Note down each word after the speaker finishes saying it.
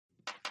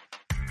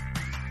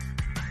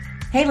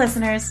Hey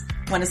listeners,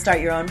 want to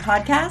start your own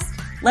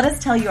podcast? Let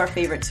us tell you our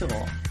favorite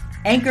tool.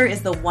 Anchor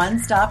is the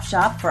one-stop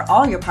shop for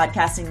all your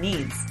podcasting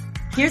needs.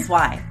 Here's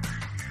why.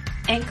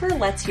 Anchor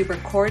lets you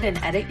record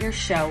and edit your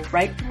show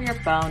right from your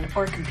phone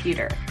or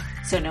computer.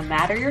 So no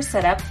matter your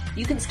setup,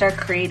 you can start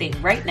creating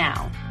right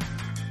now.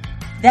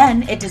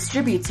 Then it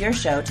distributes your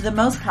show to the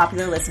most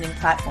popular listening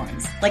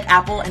platforms like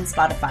Apple and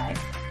Spotify.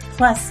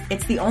 Plus,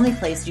 it's the only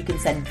place you can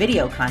send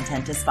video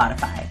content to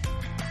Spotify.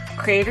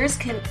 Creators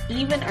can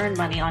even earn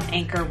money on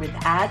Anchor with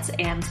ads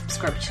and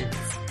subscriptions.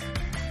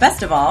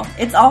 Best of all,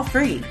 it's all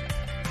free.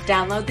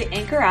 Download the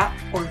Anchor app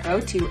or go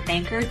to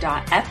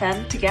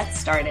anchor.fm to get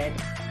started.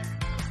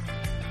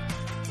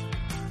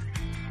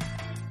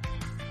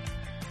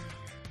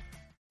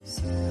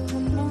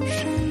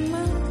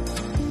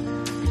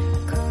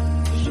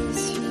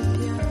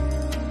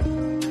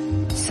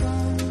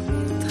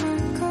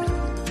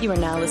 You are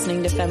now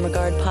listening to Femme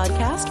Regard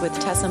Podcast with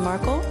Tessa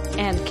Markle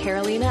and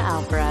Carolina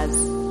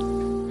Alvarez.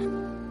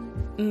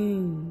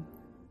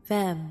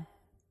 Femme.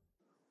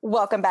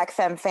 Welcome back,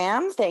 Femme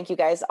Fam. Thank you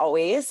guys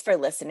always for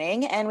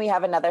listening. And we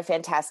have another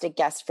fantastic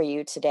guest for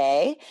you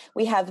today.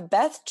 We have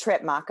Beth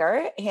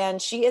Trittmacher,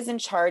 and she is in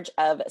charge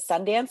of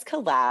Sundance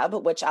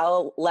Collab, which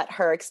I'll let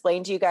her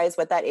explain to you guys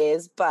what that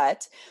is.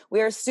 But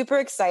we are super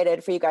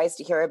excited for you guys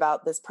to hear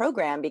about this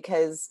program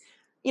because,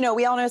 you know,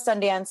 we all know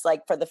Sundance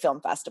like for the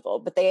film festival,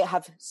 but they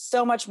have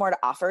so much more to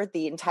offer.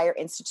 The entire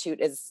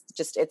institute is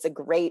just, it's a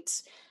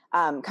great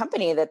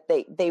company that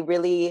they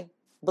really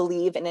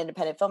believe in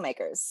independent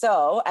filmmakers.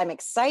 So I'm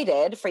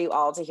excited for you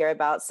all to hear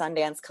about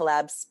Sundance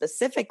Collab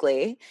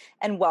specifically.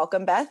 And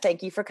welcome, Beth.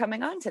 Thank you for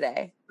coming on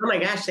today. Oh my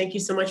gosh, thank you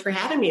so much for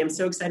having me. I'm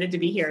so excited to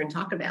be here and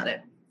talk about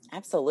it.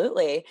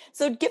 Absolutely.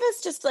 So give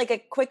us just like a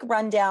quick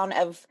rundown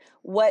of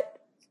what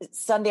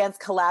Sundance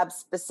Collab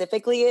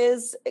specifically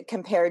is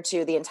compared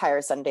to the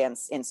entire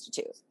Sundance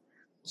Institute.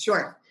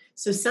 Sure.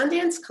 So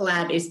Sundance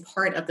Collab is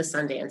part of the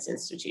Sundance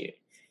Institute.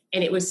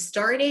 And it was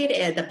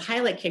started, the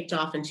pilot kicked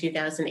off in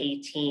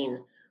 2018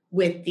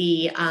 with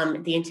the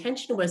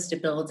intention was to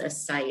build a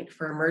site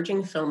for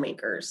emerging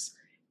filmmakers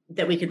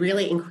that we could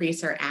really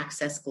increase our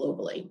access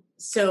globally.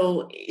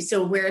 So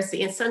whereas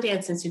the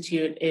Sundance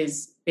Institute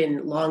has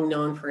been long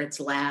known for its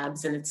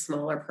labs and its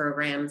smaller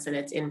programs and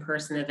its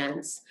in-person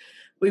events,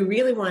 we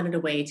really wanted a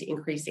way to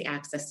increase the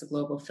access to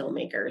global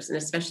filmmakers, and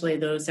especially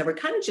those that were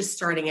kind of just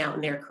starting out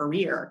in their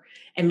career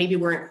and maybe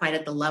weren't quite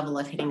at the level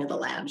of hitting the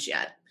labs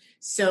yet.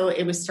 So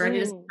it was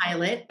started as a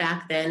pilot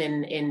back then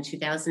in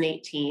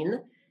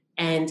 2018.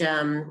 And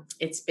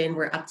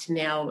we're up to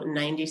now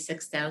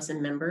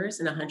 96,000 members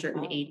in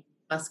 180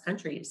 plus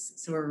countries.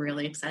 So we're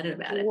really excited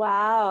about it.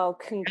 Wow.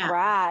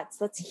 Congrats.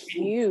 Yeah. That's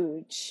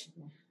huge.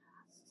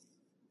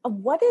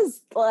 What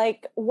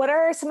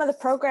are some of the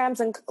programs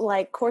and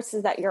like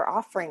courses that you're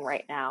offering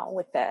right now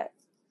with it?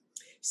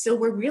 So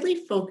we're really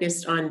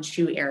focused on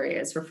two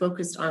areas. We're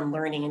focused on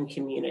learning and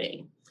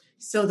community.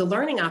 So the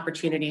learning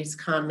opportunities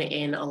come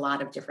in a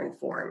lot of different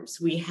forms.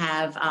 We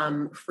have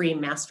free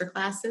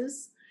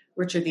masterclasses,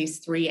 which are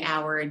these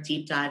 3-hour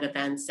deep dive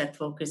events that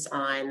focus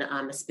on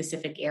a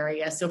specific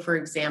area. So for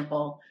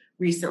example,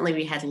 recently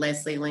we had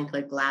Leslie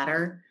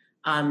Linkler-Glatter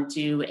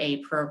do a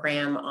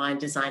program on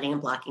designing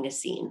and blocking a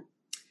scene.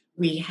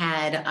 We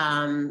had,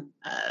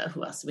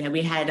 who else?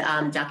 We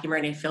had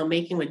documentary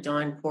filmmaking with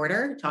Dawn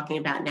Porter talking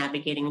about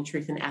navigating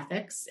truth and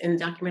ethics in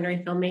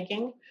documentary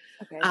filmmaking.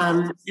 Okay.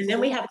 And then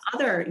we have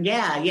other,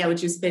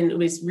 it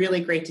was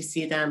really great to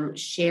see them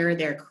share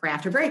their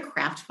craft. They're very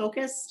craft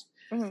focused.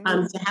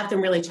 Mm-hmm. To have them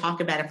really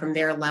talk about it from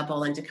their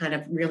level and to kind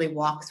of really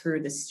walk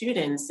through the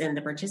students and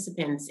the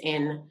participants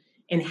in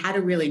how to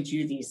really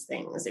do these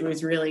things. It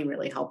was really,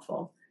 really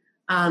helpful.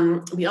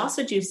 We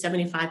also do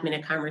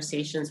 75-minute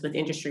conversations with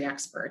industry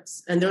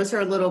experts, and those are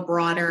a little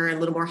broader and a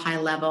little more high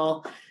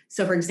level.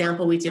 So, for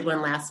example, we did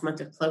one last month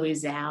with Chloe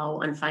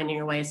Zhao on finding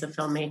your way as a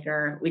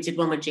filmmaker. We did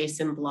one with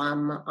Jason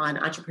Blum on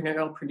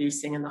entrepreneurial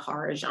producing in the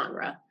horror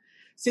genre.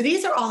 So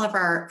these are all of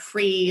our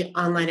free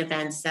online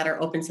events that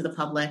are open to the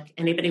public.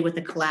 Anybody with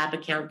a Collab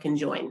account can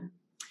join.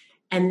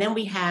 And then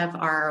we have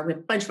a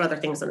bunch of other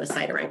things on the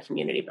site around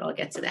community, but I'll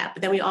get to that.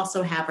 But then we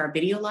also have our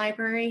video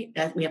library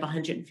that we have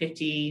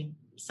 150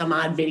 some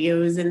odd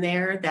videos in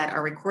there that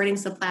are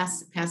recordings of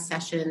past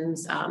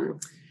sessions,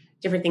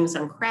 different things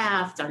on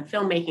craft, on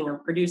filmmaking, on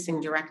producing,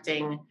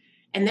 directing.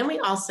 And then we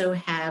also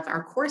have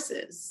our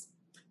courses.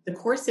 The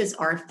courses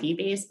are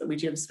fee-based, but we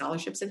do have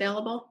scholarships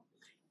available.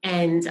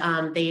 And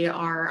they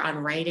are on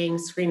writing,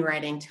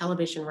 screenwriting,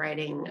 television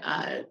writing,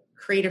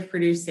 creative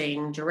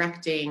producing,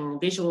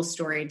 directing, visual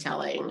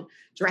storytelling,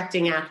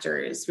 directing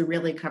actors. We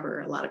really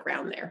cover a lot of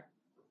ground there.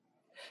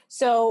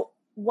 So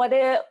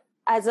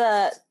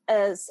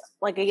as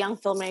like a young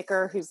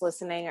filmmaker who's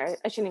listening, or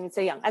I shouldn't even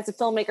say young, as a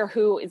filmmaker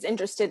who is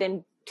interested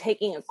in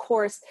taking a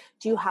course,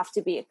 do you have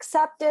to be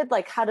accepted?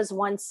 Like, how does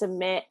one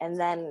submit and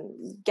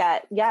then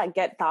get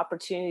the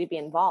opportunity to be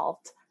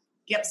involved?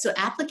 Yep. So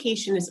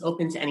application is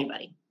open to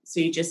anybody. So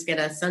you just get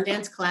a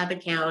Sundance Collab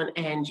account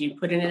and you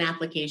put in an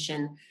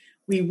application.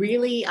 We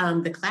really,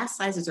 the class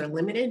sizes are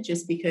limited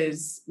just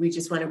because we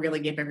just want to really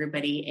give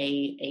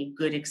everybody a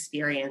good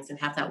experience and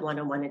have that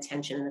one-on-one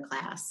attention in the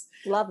class.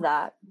 Love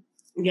that.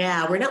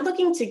 Yeah, we're not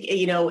looking to,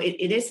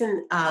 it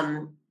isn't,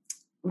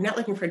 we're not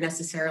looking for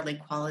necessarily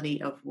quality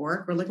of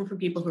work. We're looking for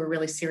people who are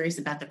really serious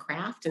about the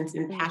craft and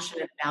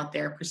passionate about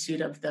their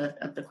pursuit of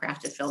the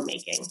craft of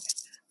filmmaking.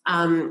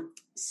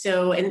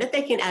 And that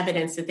they can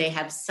evidence that they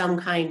have some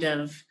kind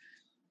of,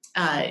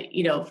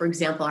 for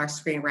example, our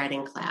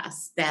screenwriting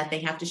class, that they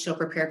have to show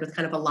prepared with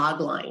kind of a log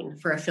line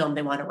for a film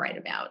they want to write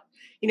about.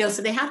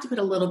 So they have to put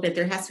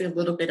there has to be a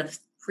little bit of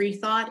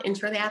pre-thought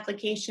into the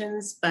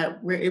applications, but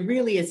it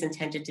really is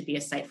intended to be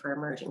a site for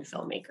emerging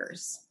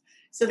filmmakers.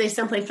 So they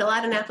simply fill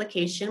out an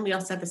application. We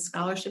also have the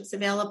scholarships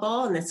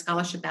available, and the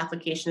scholarship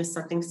application is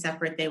something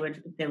separate they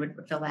would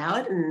fill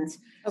out. And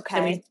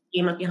then we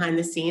team up behind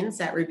the scenes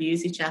that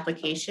reviews each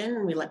application,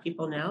 and we let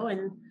people know.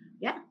 And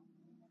yeah.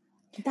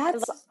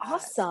 That's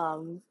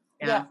awesome.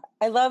 Yeah.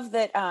 I love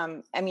that.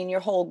 Your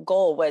whole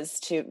goal was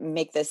to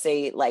make this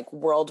a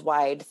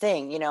worldwide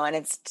thing, and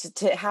it's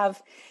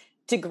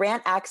to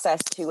grant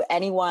access to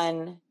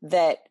anyone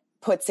that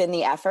puts in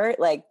the effort.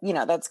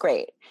 That's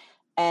great.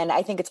 And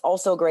I think it's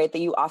also great that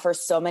you offer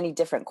so many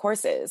different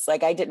courses.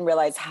 I didn't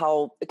realize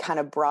how kind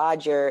of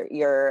broad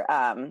your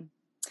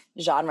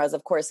genres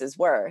of courses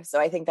were. So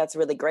I think that's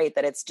really great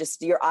that it's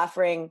just, you're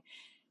offering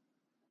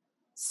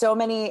so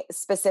many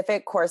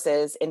specific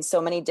courses in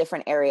so many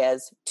different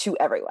areas to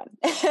everyone.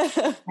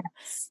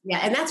 Yeah.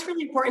 And that's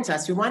really important to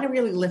us. We want to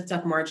really lift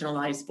up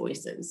marginalized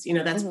voices.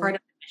 That's part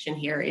of the mission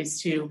here,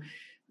 is to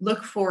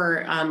look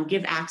for,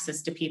 give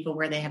access to people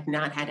where they have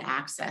not had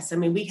access.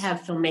 We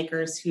have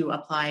filmmakers who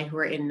apply who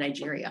are in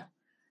Nigeria,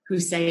 who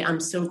say, I'm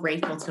so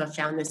grateful to have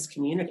found this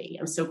community.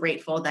 I'm so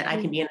grateful that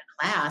I can be in a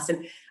class.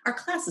 And our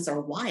classes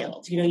are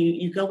wild.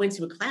 You go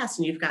into a class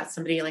and you've got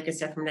somebody, like I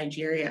said, from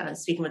Nigeria,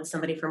 speaking with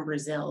somebody from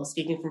Brazil,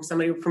 speaking from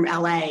somebody from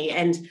LA,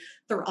 and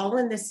they're all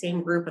in the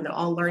same group, and they're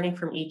all learning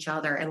from each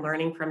other and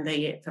learning from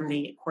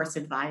the course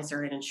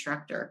advisor and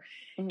instructor.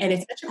 And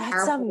it's such a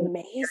powerful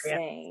amazing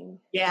experience.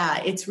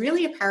 Yeah, it's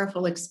really a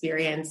powerful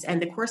experience.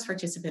 And the course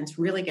participants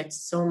really get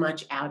so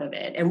much out of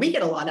it. And we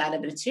get a lot out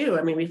of it too.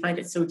 We find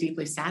it so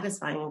deeply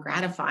satisfying and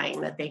gratifying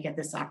that they get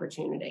this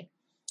opportunity.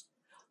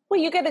 Well,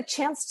 you get a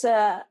chance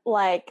to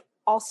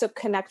also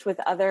connect with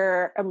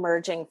other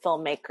emerging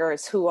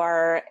filmmakers who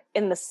are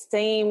in the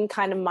same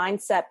kind of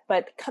mindset,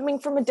 but coming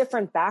from a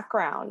different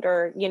background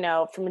or,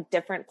 from a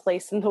different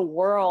place in the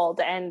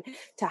world. And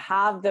to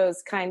have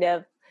those kind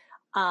of,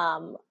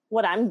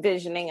 what I'm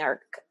envisioning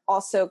are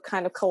also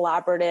kind of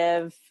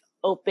collaborative,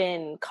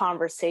 open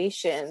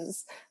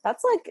conversations.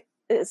 That's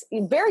is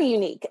very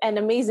unique and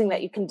amazing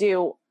that you can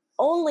do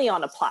only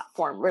on a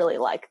platform really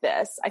like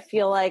this. I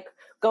feel like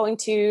going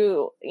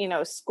to,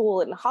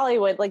 school in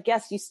Hollywood,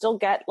 yes, you still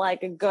get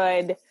a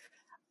good,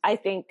 I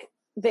think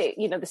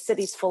the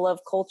city's full of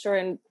culture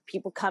and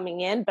people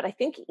coming in, but I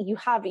think you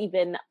have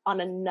even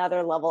on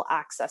another level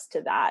access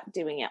to that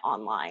doing it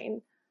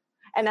online.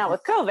 And now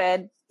with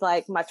COVID,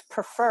 much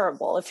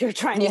preferable if you're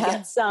trying to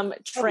get some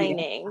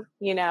training,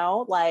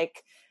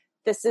 it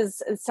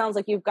sounds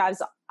like you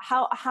guys,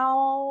 how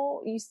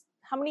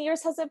many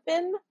years has it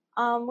been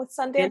with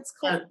Sundance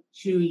Club?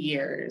 2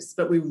 years,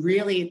 but we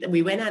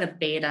went out of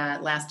beta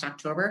last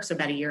October, so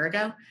about a year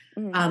ago.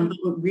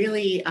 But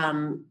really,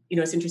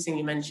 it's interesting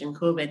you mentioned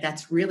COVID.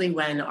 That's really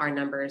when our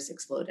numbers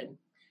exploded,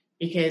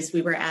 because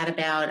we were at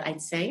about, I'd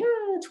say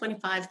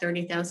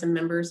 30,000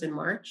 members in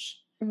March.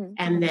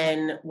 And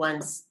then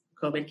once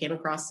COVID came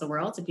across the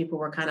world, so people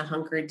were kind of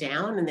hunkered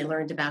down and they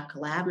learned about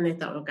collab, and they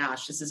thought, oh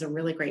gosh, this is a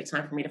really great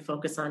time for me to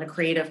focus on a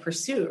creative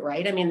pursuit,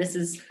 right? This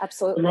is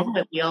absolutely the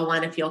moment we all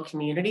want to feel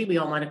community. We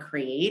all want to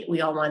create.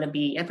 We all want to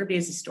be,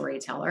 everybody's a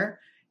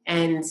storyteller.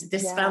 And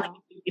this finally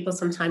gives people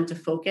some time to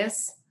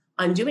focus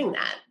on doing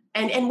that.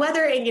 And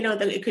whether,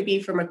 it could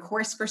be from a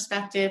course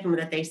perspective, and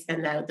that they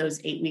spend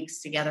those 8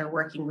 weeks together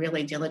working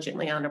really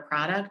diligently on a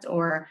product,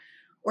 or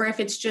if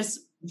it's just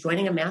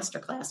joining a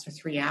masterclass for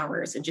 3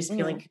 hours and just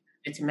feeling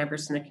connected to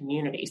members in the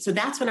community. So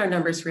that's when our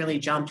numbers really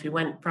jumped. We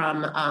went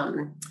from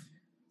about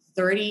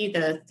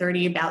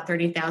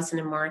 30,000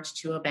 in March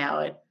to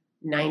about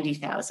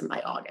 90,000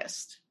 by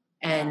August.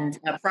 And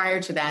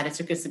prior to that, it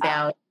took us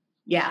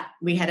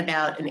we had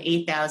about an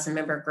 8,000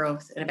 member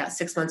growth in about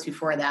 6 months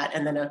before that.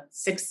 And then a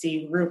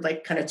 60 group,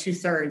 kind of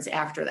 2/3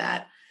 after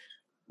that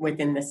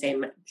within the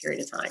same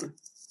period of time.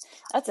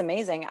 That's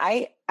amazing.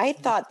 I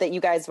thought that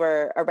you guys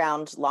were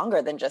around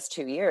longer than just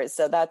 2 years.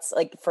 So that's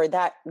for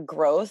that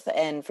growth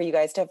and for you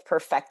guys to have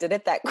perfected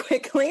it that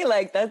quickly,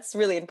 that's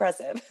really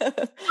impressive.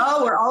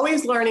 Oh, we're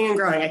always learning and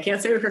growing. I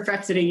can't say we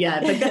perfected it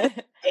yet, but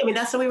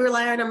that's what we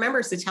rely on our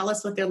members to tell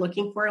us what they're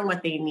looking for and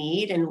what they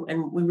need.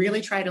 And we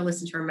really try to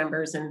listen to our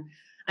members and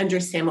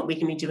understand what we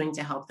can be doing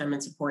to help them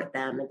and support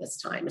them at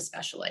this time,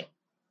 especially.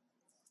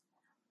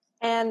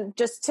 And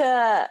just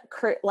to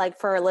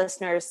for our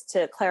listeners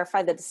to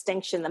clarify the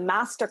distinction, the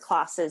master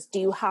classes, do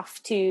you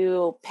have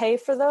to pay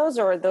for those,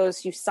 or are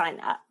those you sign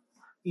up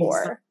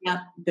for? Yeah,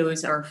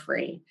 those are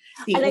free.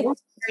 Go ahead.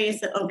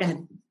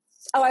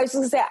 Oh, I was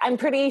going to say, I'm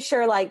pretty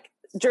sure like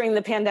during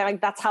the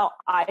pandemic, that's how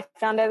I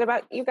found out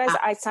about you guys.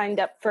 I signed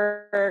up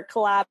for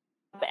Collab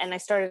and I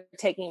started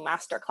taking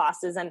master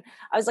classes, and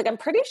I was like, I'm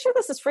pretty sure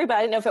this is free, but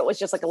I didn't know if it was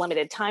just like a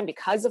limited time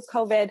because of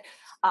COVID.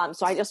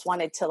 So I just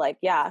wanted to like,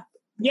 everyone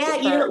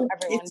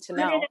to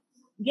know.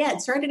 Yeah,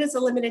 it started as a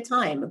limited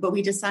time, but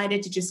we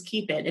decided to just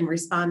keep it in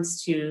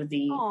response to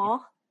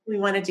we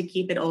wanted to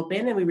keep it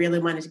open, and we really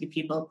wanted to give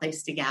people a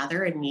place to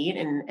gather and meet.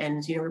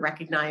 And we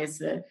recognize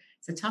that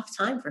it's a tough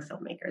time for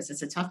filmmakers.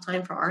 It's a tough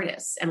time for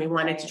artists. And we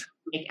wanted to try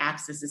to make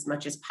access as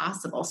much as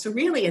possible. So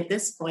really at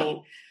this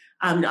point,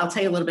 I'll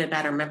tell you a little bit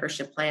about our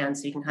membership plan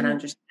so you can kind of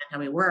understand how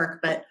we work.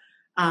 But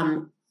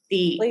all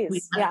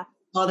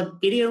the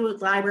video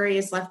library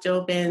is left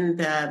open.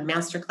 The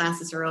master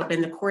classes are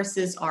open. The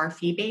courses are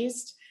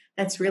fee-based.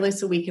 That's really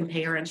so we can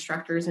pay our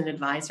instructors and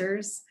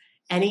advisors.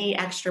 Any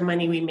extra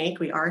money we make,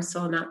 we are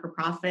still a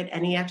not-for-profit.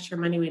 Any extra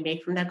money we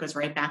make from that goes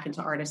right back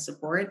into artist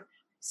support.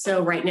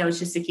 So right now it's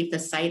just to keep the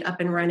site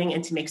up and running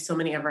and to make so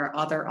many of our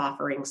other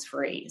offerings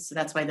free. So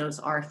that's why those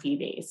are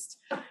fee-based.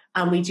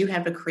 We do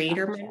have a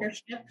creator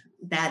membership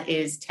that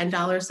is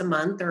 $10 a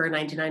month or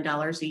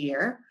 $99 a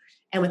year.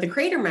 And what the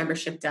creator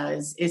membership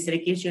does is that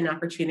it gives you an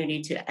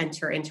opportunity to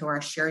enter into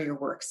our Share Your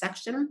Work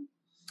section.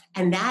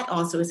 And that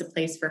also is a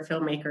place for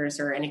filmmakers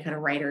or any kind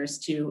of writers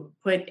to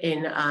put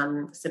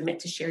in, submit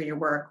to Share Your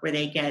Work, where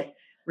they get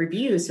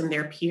reviews from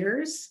their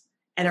peers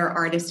and our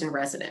artists in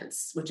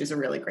residence, which is a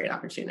really great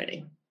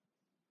opportunity.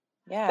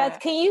 Yeah. Beth,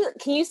 can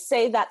you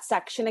say that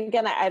section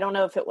again? I don't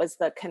know if it was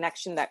the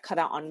connection that cut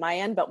out on my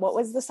end, but what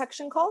was the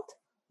section called?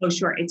 Oh,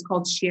 sure. It's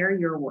called Share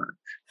Your Work.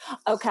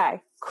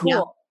 Okay, cool.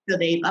 Yeah. So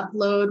they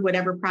upload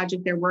whatever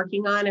project they're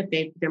working on. If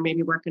they're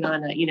maybe working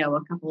on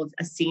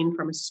a scene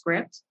from a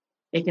script,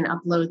 they can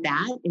upload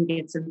that and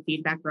get some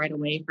feedback right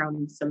away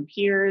from some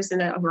peers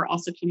and who are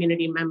also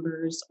community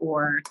members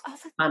or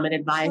an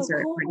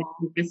advisor for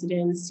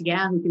residents, who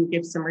can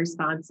give some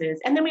responses.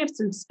 And then we have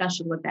some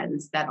special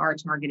events that are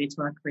targeted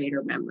to our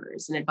creator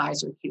members, an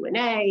advisor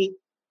Q&A,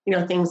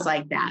 things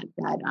like that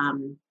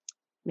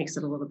makes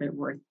it a little bit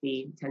worth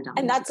the $10.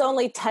 And that's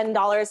only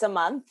 $10 a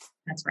month?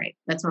 That's right.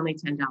 That's only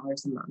 $10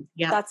 a month.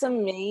 Yeah. That's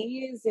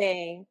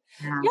amazing.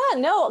 Yeah,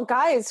 no,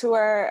 guys who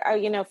are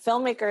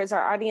filmmakers,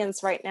 our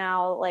audience right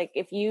now, like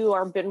if you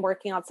are been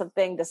working on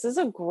something, this is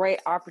a great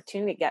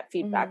opportunity to get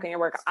feedback on your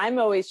work. I'm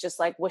always just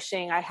like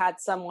wishing I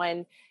had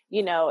someone,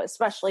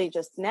 especially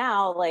just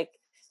now, like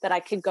that I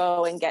could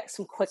go and get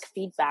some quick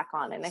feedback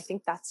on. And I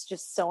think that's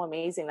just so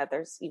amazing that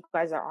you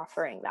guys are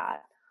offering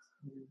that.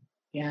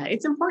 Yeah,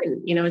 it's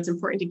important. It's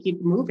important to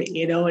keep moving,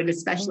 and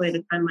especially at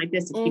a time like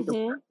this, to keep the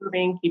work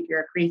moving, keep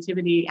your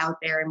creativity out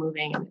there and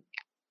moving.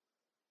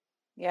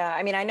 Yeah.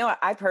 I mean, I know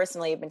I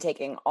personally have been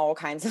taking all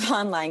kinds of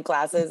online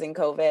classes in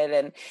COVID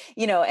and,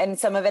 and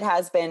some of it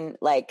has been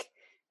like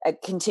a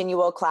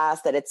continual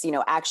class that it's,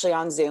 actually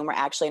on Zoom or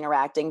actually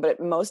interacting, but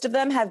most of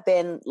them have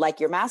been like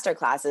your master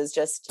classes,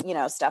 just,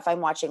 stuff I'm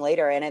watching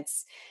later. And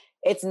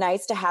it's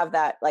nice to have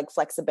that like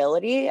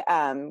flexibility.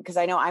 Cause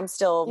I know I'm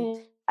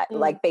still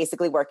like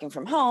basically working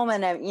from home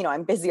and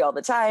I'm busy all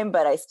the time,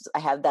 but I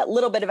have that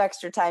little bit of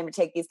extra time to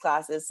take these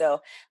classes.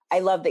 So I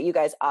love that you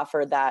guys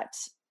offer that,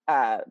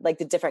 like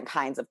the different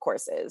kinds of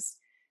courses.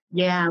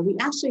 Yeah, we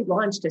actually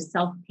launched a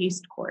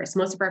self-paced course.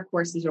 Most of our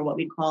courses are what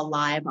we call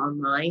live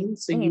online.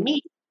 So you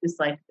meet, just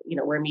like,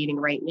 we're meeting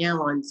right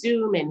now on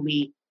Zoom and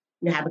we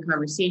have a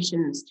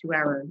conversation, it's a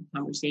 2-hour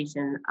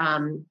conversation.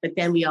 But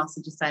then we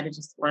also decided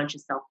to launch a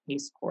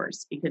self-paced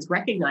course because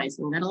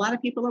recognizing that a lot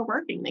of people are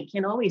working. They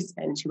can't always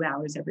spend 2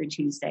 hours every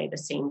Tuesday at the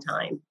same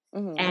time.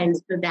 And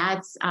so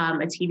that's a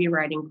TV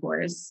writing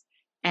course.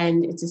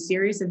 And it's a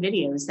series of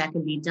videos that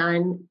can be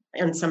done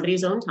in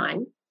somebody's own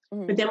time.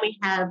 But then we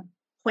have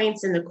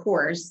points in the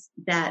course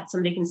that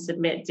somebody can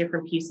submit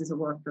different pieces of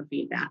work for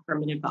feedback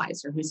from an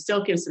advisor who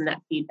still gives them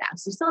that feedback.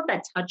 So you still have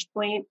that touch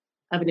point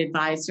of an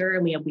advisor,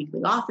 and we have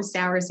weekly office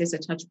hours. There's a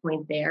touch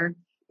point there,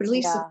 but at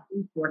least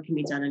the work can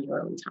be done on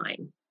your own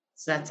time.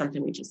 So that's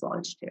something we just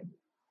launched too.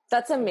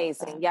 That's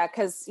amazing. Yeah.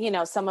 Cause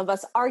some of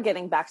us are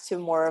getting back to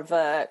more of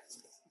a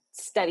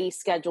steady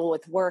schedule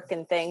with work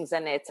and things.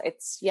 And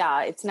it's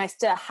nice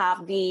to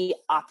have the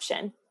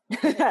option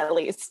at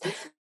least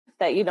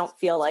that you don't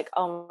feel like,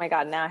 oh my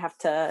God, now I have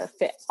to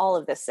fit all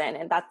of this in.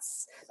 And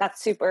that's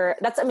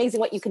amazing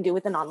what you can do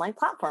with an online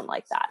platform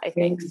like that, I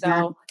think.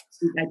 So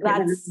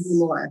that's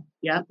more.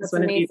 Yeah, that's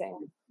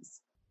amazing.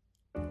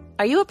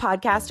 Are you a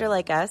podcaster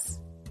like us?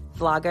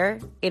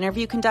 Vlogger?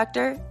 Interview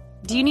conductor?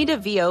 Do you need a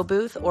VO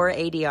booth or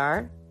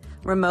ADR?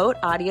 Remote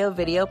audio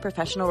video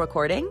professional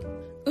recording?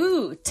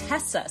 Ooh,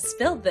 Tessa,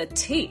 spill the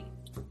tea.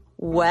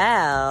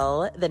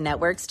 Well, the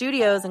Network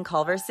Studios in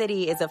Culver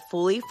City is a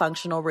fully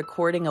functional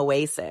recording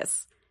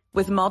oasis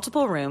with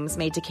multiple rooms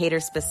made to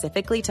cater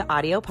specifically to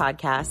audio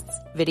podcasts,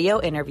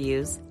 video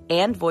interviews,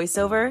 and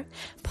voiceover,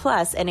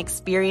 plus an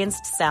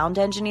experienced sound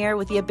engineer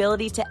with the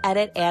ability to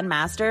edit and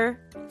master.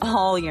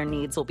 All your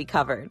needs will be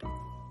covered.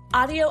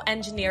 Audio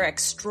engineer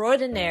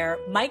extraordinaire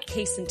Mike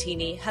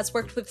Casentini has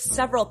worked with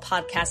several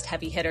podcast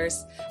heavy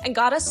hitters and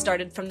got us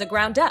started from the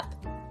ground up.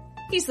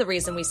 He's the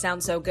reason we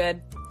sound so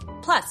good.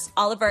 Plus,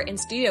 all of our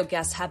in-studio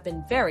guests have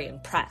been very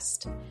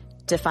impressed.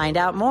 To find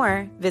out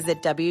more,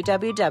 visit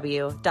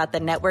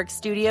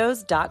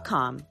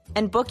www.thenetworkstudios.com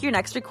and book your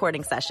next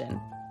recording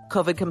session.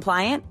 COVID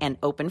compliant and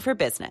open for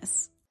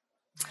business.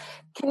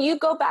 Can you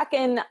go back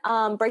and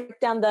break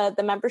down the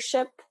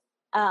membership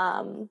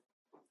that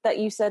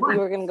you said you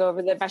were going to go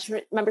over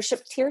the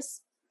membership tiers?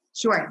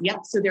 Sure. Yep.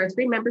 So there are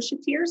 3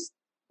 membership tiers.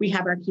 We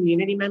have our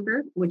community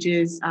member, which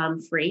is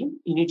free.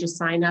 You just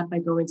sign up by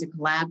going to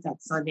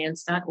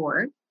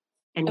collab.sundance.org.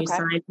 And you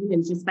sign in,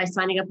 and just by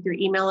signing up with your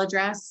email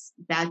address,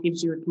 that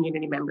gives you a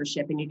community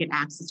membership, and you get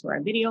access to our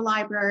video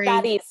library.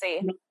 That easy.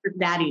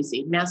 That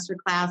easy. Master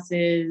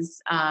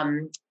classes,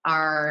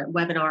 our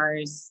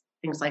webinars,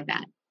 things like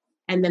that.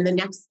 And then the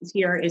next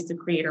tier is the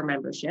creator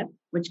membership,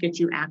 which gets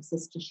you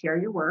access to share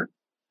your work,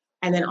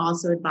 and then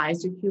also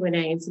advisor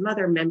Q&A and some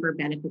other member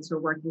benefits we're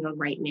working on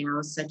right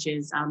now, such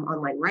as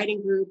online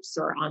writing groups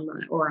or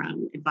online or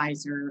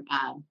advisor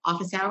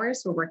office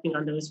hours. We're working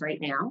on those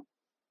right now.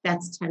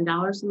 That's $10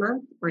 a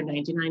month or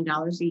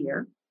 $99 a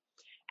year.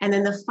 And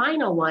then the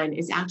final one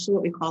is actually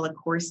what we call a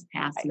course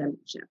pass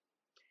membership.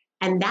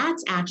 And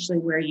that's actually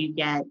where you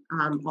get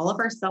all of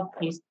our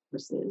self-paced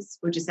courses,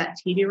 which is that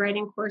TV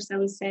writing course I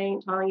was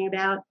telling you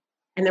about.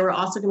 And then we're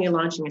also going to be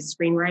launching a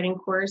screenwriting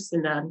course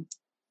in the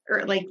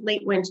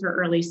late winter,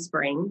 early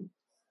spring.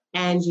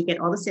 And you get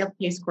all the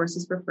self-paced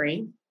courses for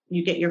free.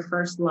 You get your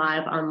first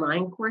live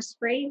online course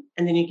free,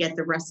 and then you get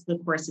the rest of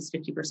the courses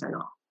 50%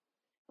 off.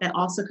 That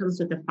also comes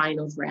with the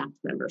Final Draft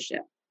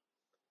membership,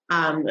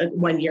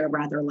 1 year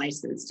rather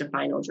license to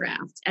Final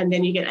Draft. And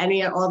then you get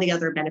all the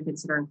other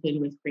benefits that are included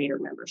with creator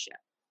membership.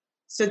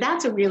 So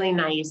that's a really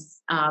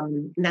nice,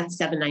 that's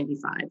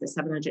 $795, the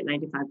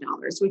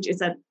 $795, which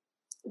is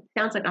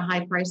sounds like a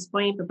high price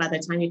point, but by the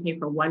time you pay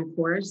for one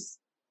course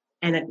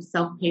and a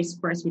self-paced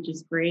course, which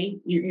is free,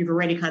 you've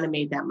already kind of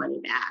made that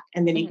money back.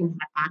 And then you can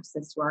have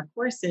access to our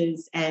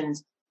courses. And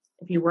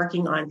if you're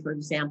working on, for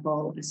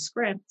example, a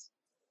script,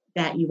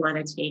 that you want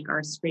to take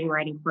our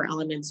screenwriting for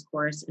elements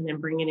course and then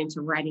bring it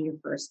into writing your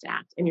first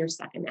act and your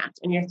second act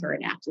and your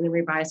third act and then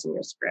revising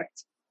your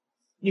script.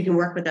 You can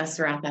work with us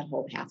throughout that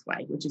whole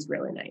pathway, which is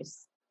really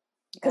nice.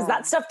 Because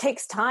that stuff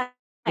takes time.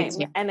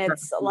 And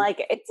it's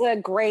it's a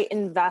great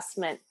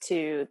investment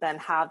to then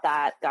have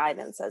that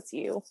guidance as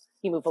you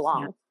move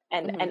along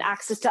and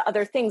access to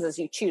other things as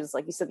you choose.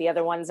 Like you said, the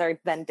other ones are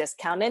then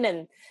discounted,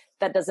 and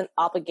that doesn't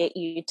obligate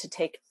you to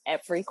take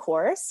every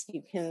course.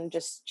 You can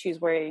just choose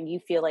where you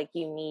feel like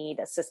you need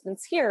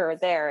assistance here or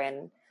there.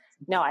 And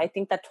no, I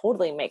think that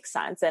totally makes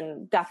sense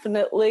and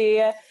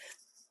definitely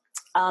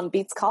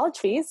beats college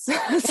fees.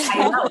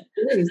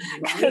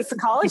 It's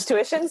college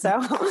tuition.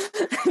 So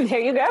there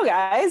you go,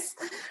 guys.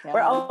 Yeah.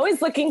 We're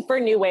always looking for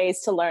new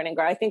ways to learn and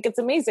grow. I think it's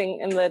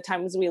amazing in the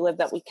times we live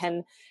that we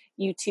can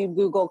YouTube,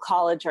 Google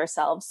college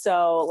ourselves.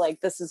 So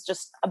this is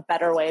just a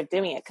better way of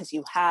doing it because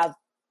you have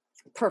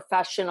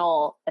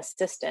professional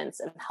assistance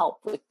and help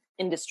with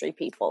industry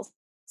people.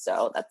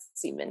 So that's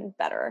even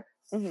better.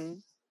 Mm-hmm.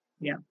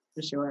 Yeah,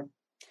 for sure.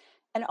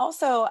 And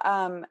also,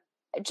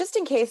 just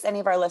in case any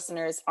of our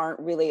listeners aren't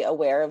really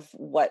aware of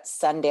what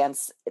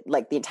Sundance,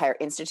 the entire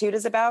institute,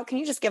 is about, can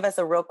you just give us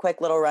a real quick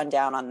little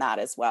rundown on that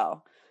as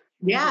well?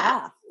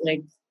 Yeah.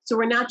 So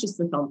we're not just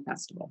the film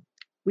festival.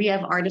 We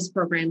have artist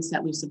programs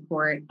that we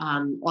support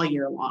all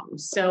year long.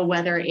 So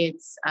whether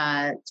it's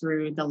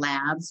through the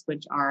labs,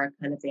 which are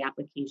kind of the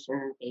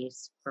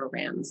application-based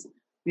programs,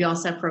 we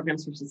also have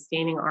programs for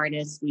sustaining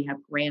artists. We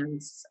have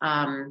grants.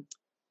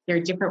 There are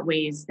different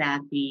ways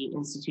that the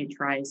Institute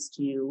tries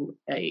to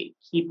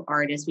keep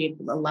artists. We have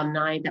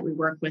alumni that we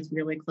work with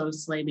really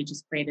closely. We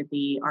just created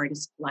the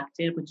Artist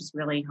Collective, which is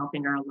really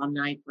helping our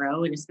alumni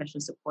grow and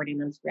especially supporting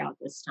them throughout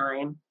this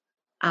time.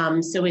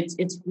 So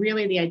it's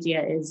really, the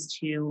idea is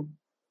to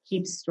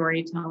keep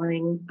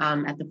storytelling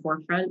at the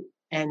forefront.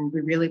 And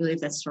we really believe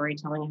that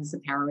storytelling has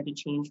the power to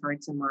change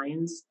hearts and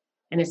minds,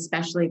 and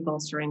especially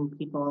bolstering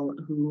people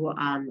who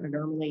are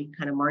normally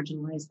kind of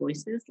marginalized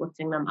voices,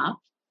 lifting them up.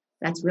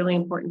 That's really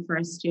important for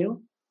us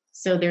too.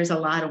 So there's a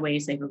lot of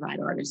ways they provide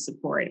artist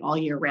support all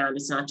year round.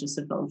 It's not just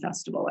a film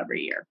festival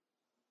every year.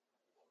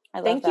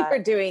 Thank you for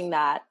doing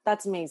that.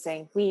 That's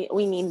amazing. We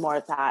need more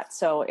of that.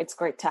 So it's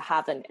great to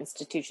have an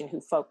institution who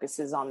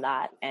focuses on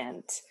that.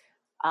 And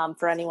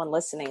for anyone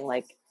listening,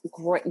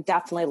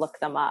 definitely look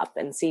them up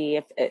and see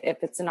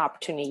if it's an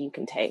opportunity you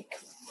can take.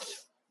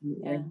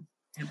 Yeah.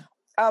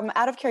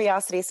 Out of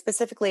curiosity,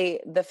 specifically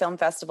the film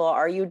festival,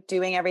 are you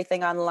doing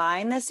everything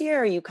online this year?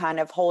 Or are you kind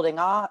of holding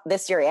off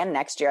this year and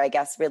next year, I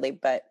guess, really?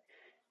 But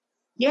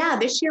yeah,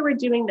 this year we're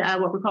doing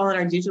what we're calling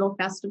our digital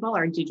festival,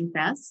 our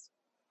DigiFest.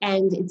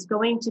 And it's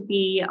going to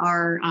be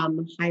our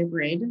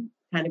hybrid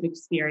kind of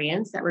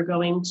experience that we're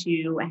going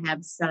to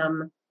have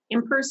some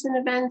in-person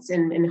events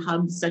in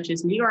hubs such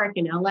as New York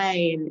and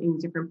LA and in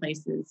different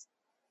places.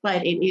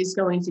 But it is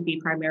going to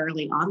be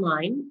primarily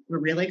online. We're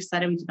really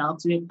excited. We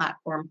developed a new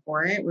platform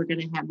for it. We're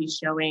going to be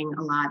showing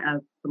a lot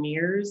of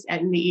premieres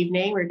in the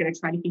evening. We're going to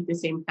try to keep the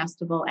same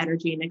festival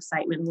energy and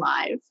excitement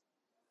alive.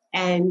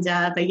 And,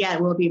 but yeah,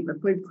 we'll be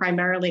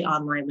primarily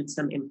online with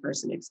some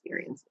in-person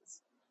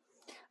experiences.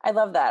 I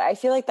love that. I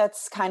feel like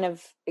that's kind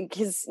of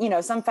because,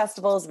 some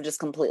festivals have just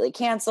completely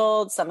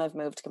canceled. Some have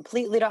moved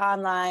completely to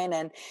online.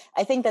 And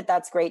I think that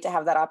that's great to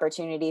have that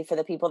opportunity for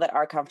the people that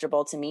are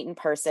comfortable to meet in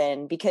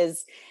person,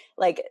 because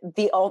like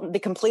the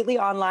completely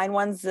online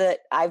ones that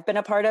I've been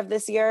a part of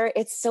this year,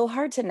 it's so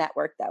hard to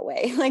network that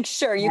way. Like,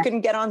 sure, you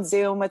can get on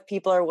Zoom with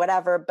people or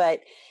whatever,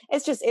 but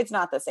it's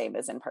not the same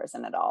as in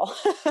person at all.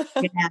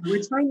 Yeah,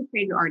 we're trying to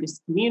create an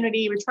artist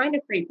community. We're trying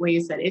to create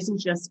ways that isn't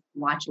just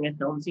watching a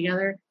film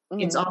together.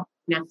 Mm-hmm. It's all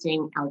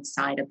connecting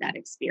outside of that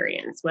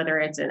experience, whether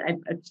it's a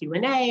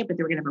Q&A, but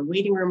they're going to have a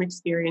waiting room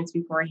experience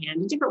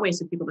beforehand, and different ways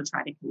for people to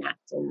try to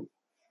connect and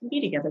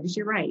be together. Because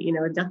you're right,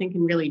 nothing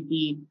can really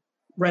be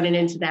running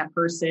into that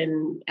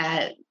person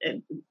at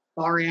a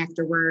bar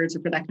afterwards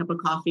or for that cup of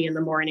coffee in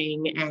the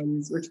morning.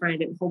 And we're trying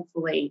to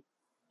hopefully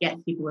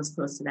get people as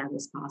close to that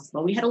as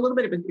possible. We had a little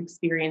bit of an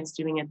experience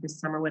doing it this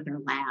summer with our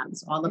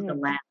labs. All of the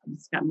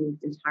labs got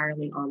moved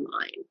entirely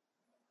online.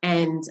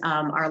 And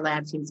our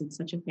lab teams did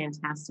such a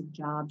fantastic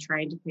job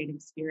trying to create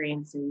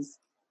experiences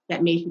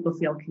that made people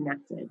feel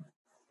connected.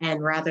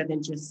 And rather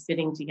than just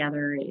sitting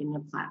together in a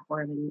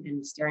platform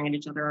and staring at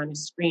each other on a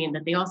screen,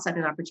 that they also had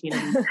an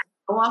opportunity to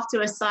go off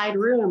to a side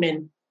room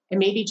and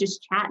maybe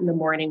just chat in the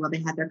morning while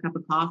they had their cup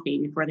of coffee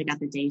before they got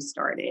the day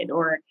started,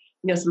 or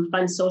some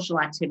fun social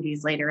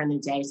activities later in the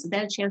day. So they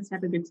had a chance to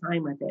have a good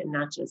time with it and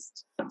not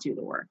just do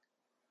the work.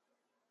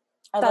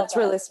 That's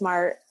really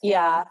smart.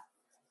 Yeah.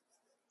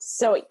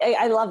 So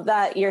I love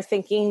that you're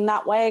thinking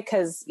that way,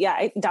 because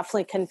I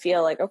definitely can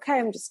feel like, okay,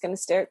 I'm just going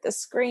to stare at the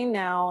screen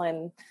now,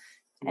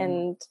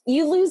 and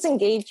you lose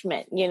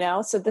engagement,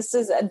 so this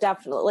is a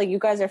definitely, like, you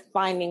guys are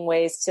finding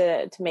ways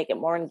to make it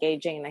more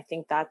engaging. And I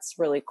think that's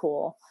really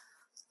cool.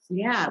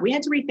 Yeah. We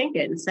had to rethink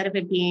it. Instead of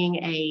it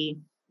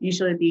being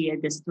usually be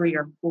this 3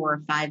 or 4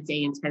 or 5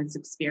 day intense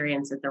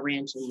experience at the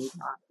ranch in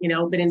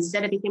Utah, but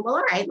instead it became, well,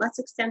 all right, let's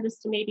extend this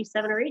to maybe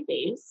 7 or 8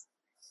 days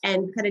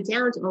and cut it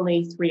down to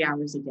only 3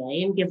 hours a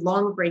day and give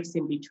long breaks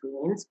in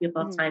between so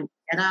people have time to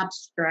get up,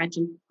 stretch,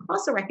 and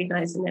also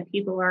recognizing that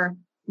people are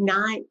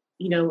not,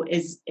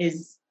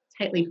 as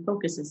tightly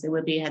focused as they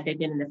would be had they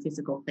been in a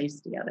physical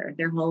place together.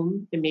 They're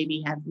home, they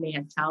may have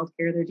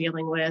childcare they're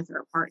dealing with, or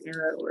a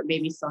partner, or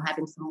maybe still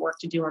having some work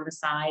to do on the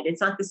side.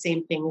 It's not the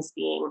same thing as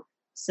being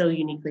so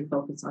uniquely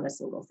focused on a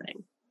single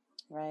thing.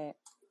 Right.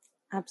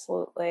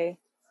 Absolutely.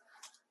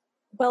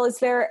 Well, is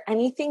there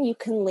anything you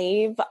can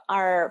leave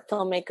our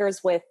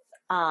filmmakers with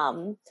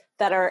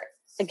that are,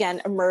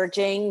 again,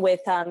 emerging with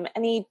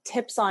any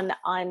tips on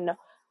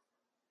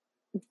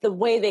the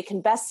way they can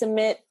best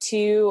submit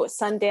to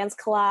Sundance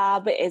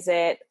Collab? Is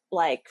it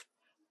like,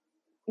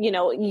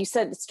 you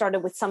said it started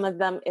with some of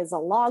them is a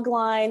log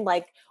line.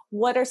 Like,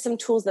 what are some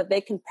tools that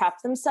they can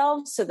prep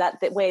themselves so that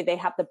way they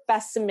have the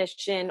best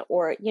submission,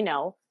 or,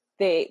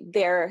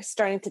 they're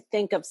starting to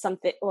think of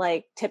something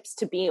like tips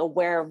to be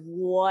aware of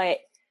what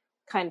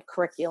kind of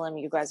curriculum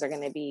you guys are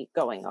going to be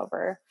going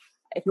over,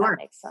 if that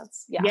makes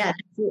sense. Yeah,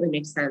 absolutely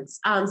makes sense.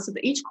 So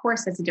each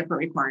course has a different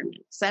requirement.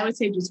 So I would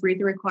say just read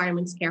the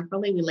requirements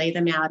carefully. We lay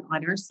them out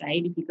on our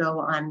site. If you go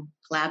on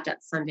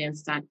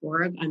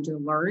collab.sundance.org under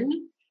Learn,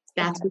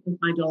 that's where you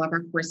find all of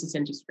our courses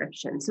and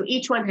descriptions. So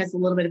each one has a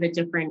little bit of a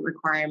different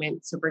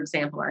requirement. So for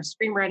example, our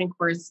screenwriting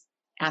course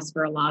asks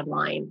for a log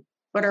line,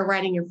 but our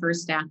Writing Your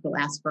First Act will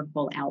ask for a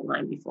full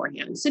outline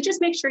beforehand. So just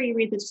make sure you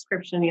read the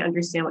description and you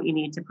understand what you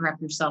need to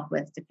prep yourself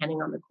with,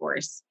 depending on the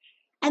course.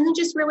 And then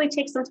just really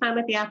take some time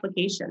with the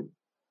application.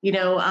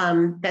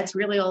 That's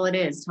really all it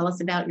is. Tell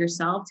us about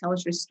yourself. Tell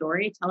us your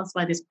story. Tell us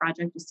why this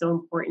project is so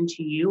important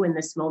to you in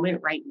this moment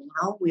right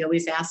now. We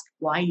always ask,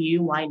 why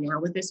you, why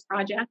now with this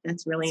project?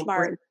 That's really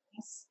important.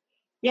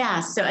 Yeah.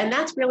 So, and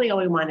that's really all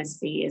we want to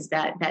see is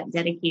that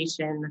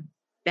dedication,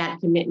 that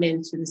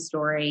commitment to the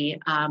story.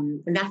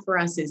 And that for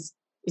us is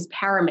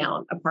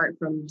paramount, apart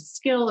from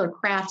skill or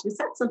craft. It's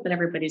not something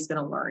everybody's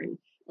going to learn,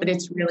 but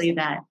it's really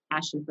that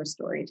passion for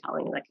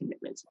storytelling and that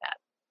commitment to that.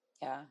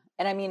 Yeah.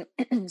 And I mean,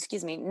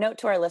 excuse me, note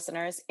to our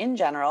listeners in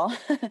general,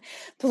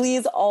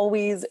 please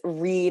always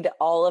read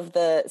all of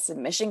the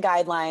submission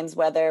guidelines,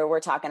 whether we're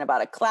talking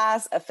about a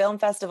class, a film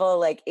festival.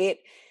 Like it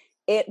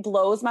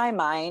blows my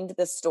mind,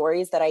 the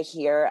stories that I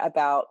hear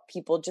about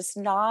people just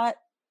not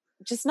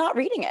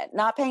reading it,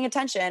 not paying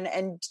attention,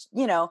 and,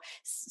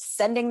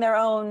 sending their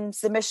own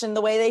submission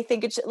the way they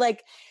think it should.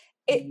 Like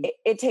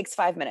it takes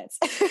 5 minutes.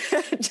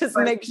 Just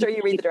make sure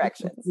you read the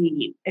directions.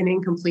 An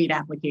incomplete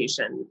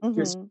application.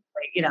 Just,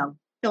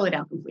 fill it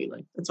out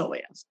completely. That's all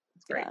we ask.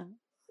 It's great.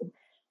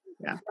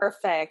 Yeah.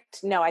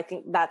 Perfect. No, I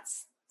think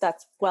that's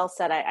well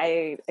said.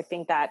 I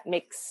think that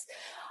makes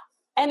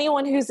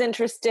anyone who's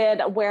interested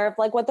aware of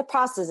like what the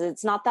process is.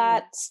 It's not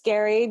that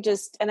scary.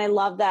 And I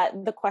love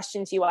that the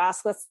questions you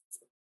ask, that's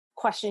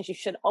questions you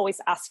should always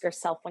ask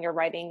yourself when you're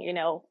writing,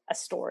 a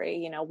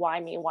story, why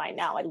me, why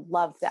now? I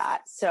love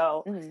that.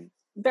 So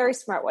very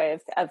smart way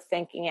of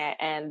thinking it.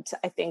 And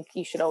I think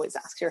you should always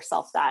ask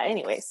yourself that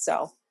anyway.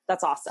 So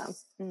that's awesome.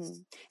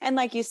 And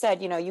like you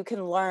said, you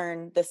can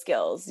learn the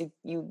skills,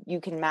 you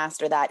can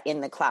master that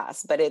in the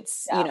class, but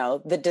it's,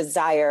 the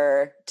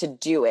desire to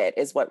do it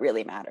is what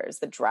really matters,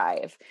 the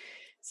drive.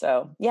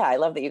 So yeah, I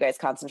love that you guys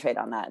concentrate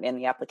on that in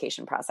the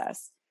application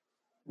process.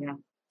 Yeah,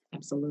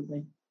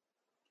 absolutely.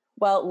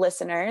 Well,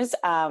 listeners,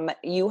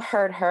 you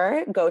heard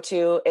her. Go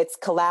to, it's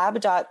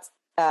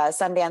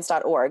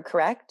collab.sundance.org,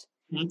 correct?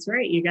 That's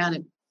right. You got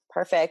it.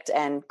 Perfect.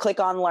 And click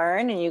on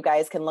learn, and you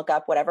guys can look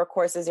up whatever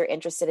courses you're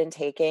interested in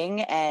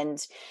taking.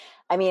 And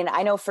I mean,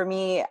 I know for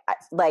me,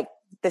 like,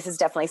 this is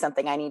definitely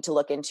something I need to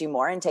look into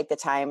more and take the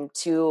time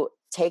to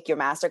take your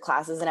master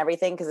classes and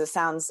everything, because it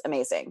sounds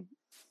amazing.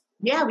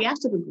 Yeah, we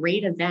actually have a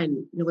great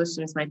event. Your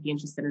listeners might be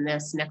interested in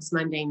this next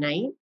Monday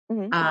night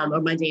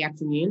or Monday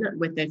afternoon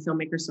with the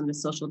filmmakers from The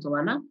Social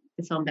Dilemma,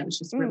 the film that was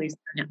just released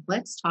on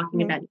Netflix,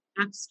 talking about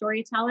impact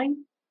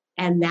storytelling.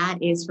 And that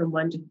is from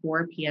 1 to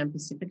 4 p.m.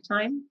 Pacific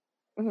time.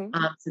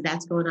 So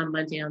that's going on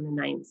Monday on the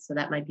 9th. So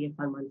that might be a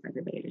fun one for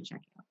everybody to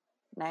check out.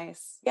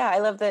 Nice. Yeah, I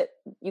love that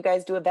you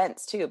guys do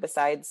events too,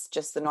 besides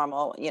just the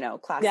normal,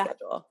 class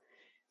schedule.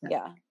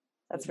 Yeah,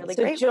 that's really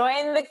great. So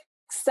join the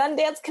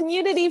Sundance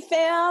community,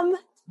 fam.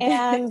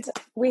 And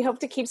we hope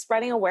to keep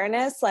spreading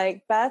awareness.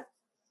 Like Beth,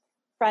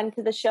 friend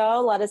to the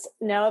show, let us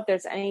know if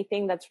there's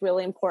anything that's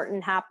really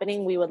important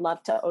happening. We would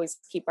love to always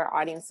keep our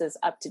audiences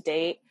up to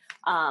date.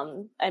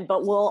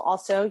 But we'll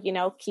also,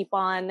 keep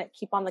on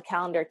the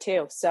calendar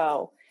too.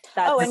 So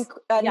that's, and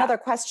another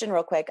question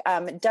real quick.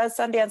 Does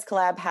Sundance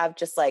Collab have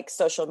just like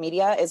social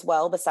media as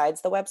well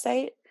besides the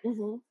website?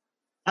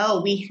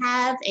 Oh, we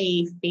have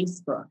a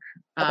Facebook.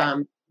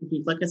 Okay. If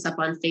you look us up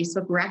on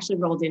Facebook, we're actually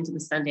rolled into the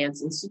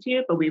Sundance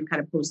Institute, but we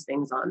kind of post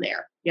things on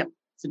there. Yep.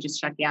 So just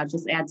check it out.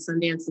 Just add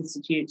Sundance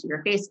Institute to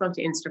your Facebook,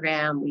 to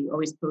Instagram. We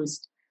always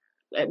post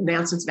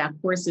announcements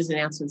about courses,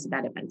 announcements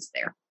about events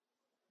there.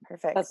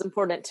 Perfect. That's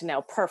important to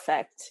know.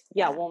 Perfect.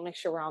 Yeah, we'll make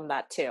sure we're on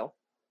that too.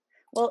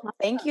 Well,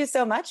 thank you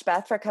so much,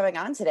 Beth, for coming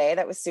on today.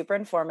 That was super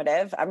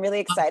informative. I'm really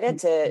excited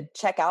to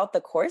check out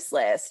the course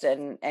list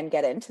and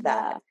get into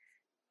that.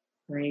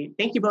 Great.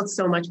 Thank you both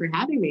so much for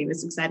having me. It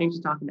was exciting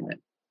to talk about it.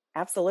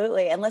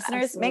 Absolutely. And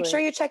listeners, make sure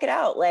you check it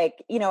out.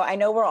 Like, I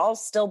know we're all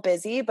still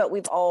busy, but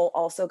we've all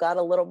also got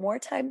a little more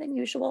time than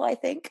usual, I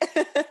think.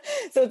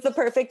 So it's the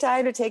perfect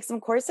time to take some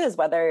courses,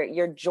 whether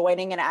you're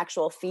joining an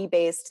actual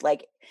fee-based,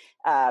 like,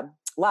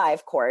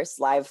 live course,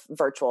 live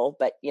virtual,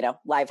 but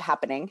live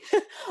happening,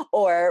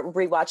 or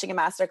rewatching a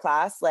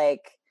masterclass.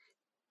 Like,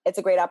 it's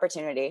a great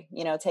opportunity.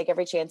 Take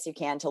every chance you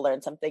can to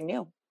learn something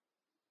new.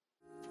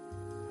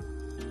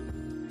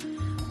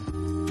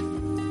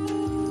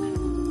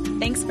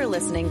 Thanks for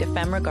listening to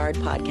FemRegard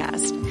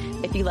Podcast.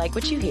 If you like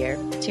what you hear,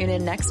 tune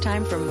in next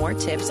time for more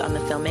tips on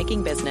the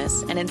filmmaking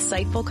business and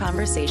insightful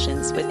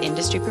conversations with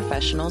industry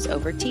professionals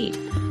over tea.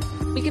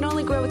 We can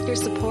only grow with your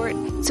support,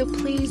 so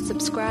please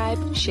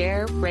subscribe,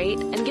 share, rate,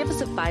 and give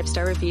us a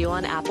 5-star review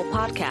on Apple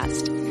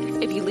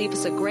Podcast. If you leave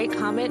us a great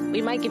comment,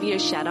 we might give you a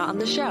shout out on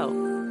the show.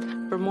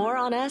 For more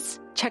on us,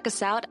 check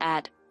us out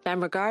at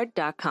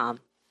femregard.com.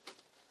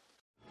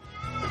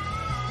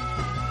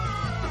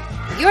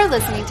 You're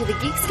listening to the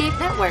Geekscape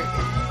Network.